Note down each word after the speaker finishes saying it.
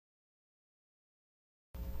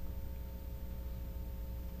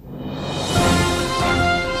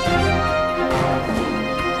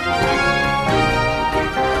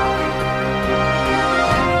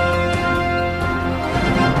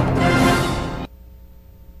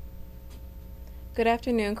Good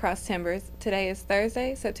afternoon, Cross Timbers. Today is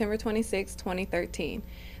Thursday, September 26, 2013.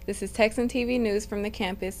 This is Texan TV News from the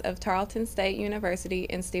campus of Tarleton State University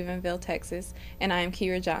in Stephenville, Texas, and I am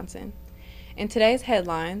Keyra Johnson. In today's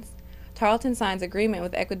headlines, Tarleton signs agreement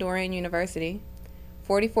with Ecuadorian University,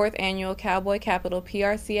 44th Annual Cowboy Capital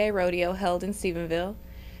PRCA Rodeo held in Stephenville,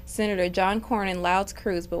 Senator John Cornyn louds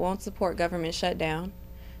Cruz but won't support government shutdown,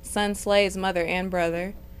 son slays mother and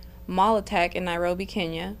brother, mall attack in Nairobi,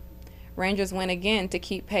 Kenya, Rangers win again to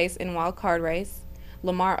keep pace in wild card race,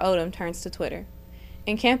 Lamar Odom turns to Twitter.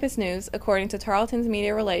 In campus news, according to Tarleton's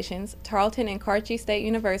media relations, Tarleton and Carchi State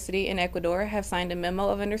University in Ecuador have signed a memo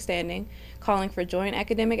of understanding calling for joint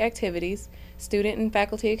academic activities, student and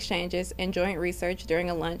faculty exchanges, and joint research during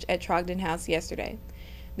a lunch at Trogdon House yesterday.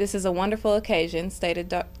 This is a wonderful occasion,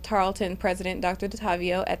 stated Tarleton President Dr.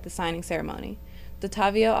 DeTavio at the signing ceremony.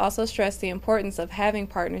 DeTavio also stressed the importance of having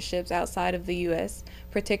partnerships outside of the U.S.,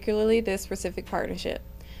 particularly this Pacific Partnership.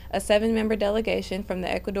 A 7-member delegation from the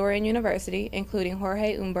Ecuadorian University, including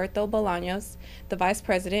Jorge Humberto Bolaños, the vice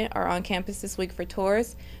president, are on campus this week for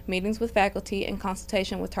tours, meetings with faculty, and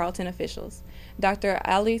consultation with Tarleton officials. Dr.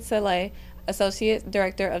 Ali Saleh, Associate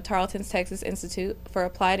Director of Tarleton's Texas Institute for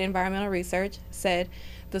Applied Environmental Research, said,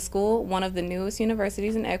 "The school, one of the newest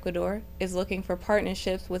universities in Ecuador, is looking for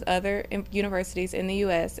partnerships with other universities in the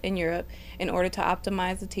U.S. and Europe in order to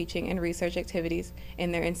optimize the teaching and research activities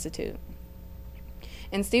in their institute."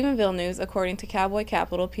 In Stephenville news, according to Cowboy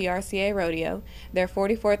Capital PRCA Rodeo, their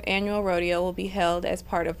 44th annual rodeo will be held as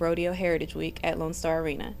part of Rodeo Heritage Week at Lone Star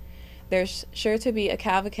Arena. There's sure to be a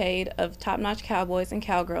cavalcade of top-notch cowboys and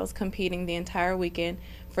cowgirls competing the entire weekend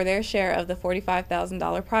for their share of the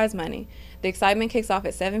 $45,000 prize money. The excitement kicks off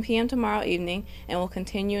at 7 p.m. tomorrow evening and will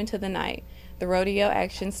continue into the night. The rodeo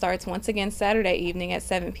action starts once again Saturday evening at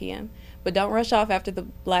 7 p.m. But don't rush off after the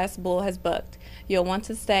last bull has bucked. You'll want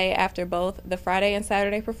to stay after both the Friday and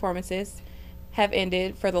Saturday performances have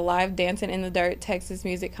ended for the live Dancing in the Dirt Texas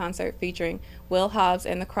music concert featuring Will Hobbs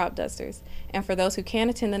and the Crop Dusters. And for those who can't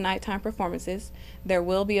attend the nighttime performances, there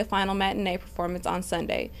will be a final matinee performance on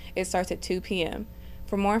Sunday. It starts at 2 p.m.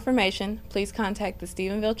 For more information, please contact the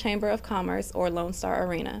Stephenville Chamber of Commerce or Lone Star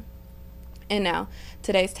Arena. And now,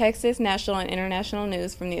 today's Texas, national, and international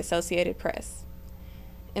news from the Associated Press.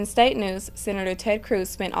 In state news, Senator Ted Cruz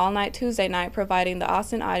spent all night Tuesday night providing the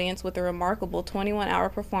Austin audience with a remarkable 21-hour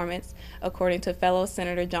performance, according to fellow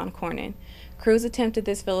Senator John Cornyn. Cruz attempted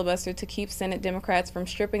this filibuster to keep Senate Democrats from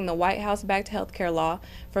stripping the White House-backed health care law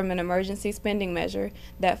from an emergency spending measure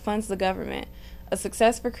that funds the government. A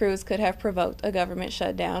success for Cruz could have provoked a government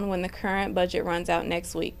shutdown when the current budget runs out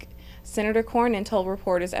next week. Senator Cornyn told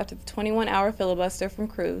reporters after the 21-hour filibuster from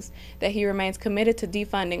Cruz that he remains committed to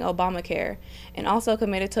defunding Obamacare and also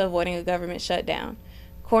committed to avoiding a government shutdown.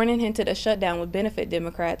 Cornyn hinted a shutdown would benefit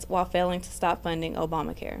Democrats while failing to stop funding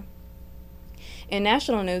Obamacare. In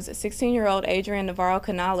national news, 16-year-old Adrian Navarro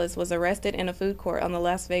Canales was arrested in a food court on the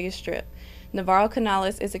Las Vegas Strip. Navarro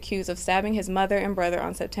Canales is accused of stabbing his mother and brother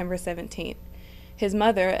on September 17th. His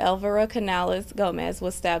mother, Elvira Canales Gomez,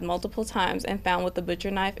 was stabbed multiple times and found with a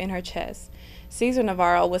butcher knife in her chest. Cesar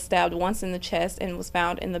Navarro was stabbed once in the chest and was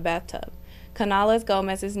found in the bathtub. Canales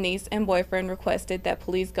Gomez's niece and boyfriend requested that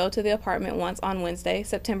police go to the apartment once on Wednesday,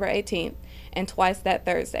 September 18th, and twice that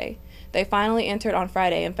Thursday. They finally entered on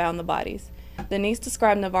Friday and found the bodies. The niece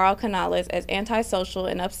described Navarro Canales as antisocial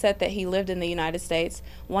and upset that he lived in the United States,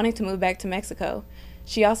 wanting to move back to Mexico.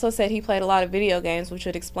 She also said he played a lot of video games, which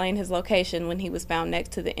would explain his location when he was found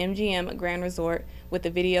next to the MGM Grand Resort with the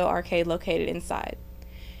video arcade located inside.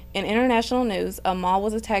 In international news, a mall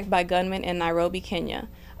was attacked by gunmen in Nairobi, Kenya.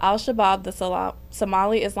 Al-Shabaab, the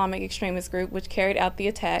Somali Islamic extremist group which carried out the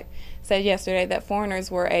attack, said yesterday that foreigners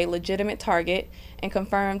were a legitimate target and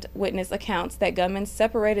confirmed witness accounts that gunmen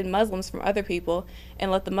separated Muslims from other people and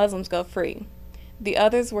let the Muslims go free. The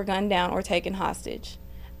others were gunned down or taken hostage.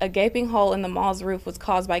 A gaping hole in the mall's roof was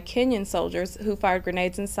caused by Kenyan soldiers who fired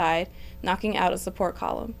grenades inside, knocking out a support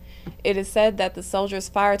column. It is said that the soldiers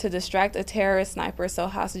fired to distract a terrorist sniper so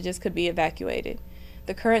hostages could be evacuated.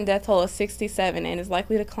 The current death toll is 67 and is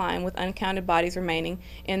likely to climb, with uncounted bodies remaining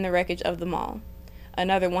in the wreckage of the mall.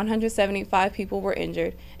 Another 175 people were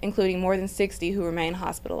injured, including more than 60 who remain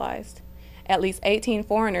hospitalized. At least 18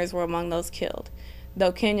 foreigners were among those killed,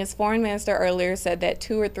 though Kenya's foreign minister earlier said that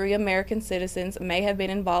 2 or 3 American citizens may have been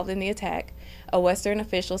involved in the attack. A Western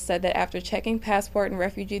official said that after checking passport and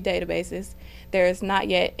refugee databases, there is not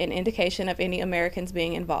yet an indication of any Americans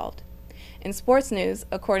being involved. In sports news,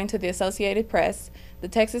 according to the Associated Press, the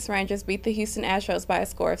Texas Rangers beat the Houston Astros by a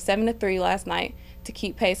score of 7-3 last night to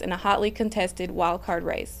keep pace in a hotly contested wild card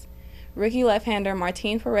race. Rookie left-hander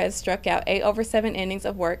Martin Perez struck out 8 over 7 innings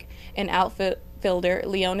of work, and outfielder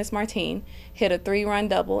Leonis Martin hit a 3-run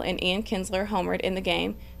double, and Ian Kinsler homered in the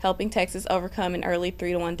game, helping Texas overcome an early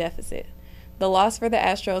 3-1 deficit. The loss for the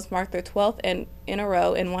Astros marked their 12th in a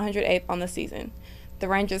row and 108th on the season. The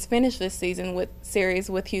Rangers finished this season series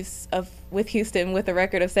with Houston with a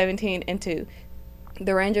record of 17-2.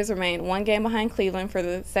 The Rangers remain 1 game behind Cleveland for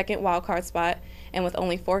the second wildcard spot, and with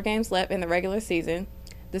only 4 games left in the regular season,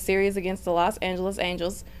 the series against the Los Angeles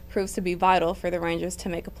Angels proves to be vital for the Rangers to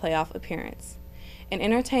make a playoff appearance. In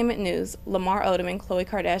entertainment news, Lamar Odom and Khloe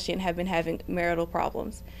Kardashian have been having marital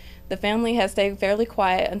problems. The family has stayed fairly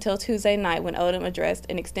quiet until Tuesday night when Odom addressed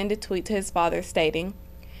an extended tweet to his father stating,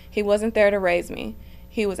 "He wasn't there to raise me.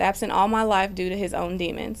 He was absent all my life due to his own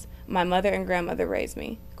demons. My mother and grandmother raised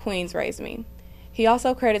me. Queens raised me." He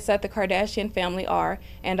also credits that the Kardashian family are,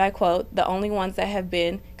 and I quote, "the only ones that have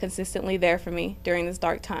been consistently there for me during this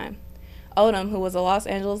dark time." Odom, who was a Los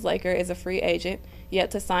Angeles Laker, is a free agent,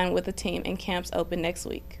 yet to sign with the team, and camps open next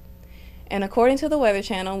week. And according to the Weather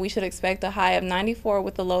Channel, we should expect a high of 94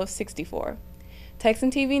 with a low of 64.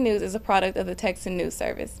 Texan TV News is a product of the Texan News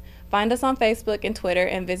Service. Find us on Facebook and Twitter,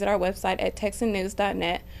 and visit our website at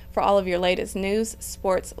texannews.net for all of your latest news,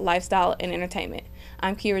 sports, lifestyle, and entertainment.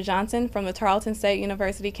 I'm Keyra Johnson from the Tarleton State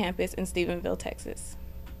University campus in Stephenville, Texas.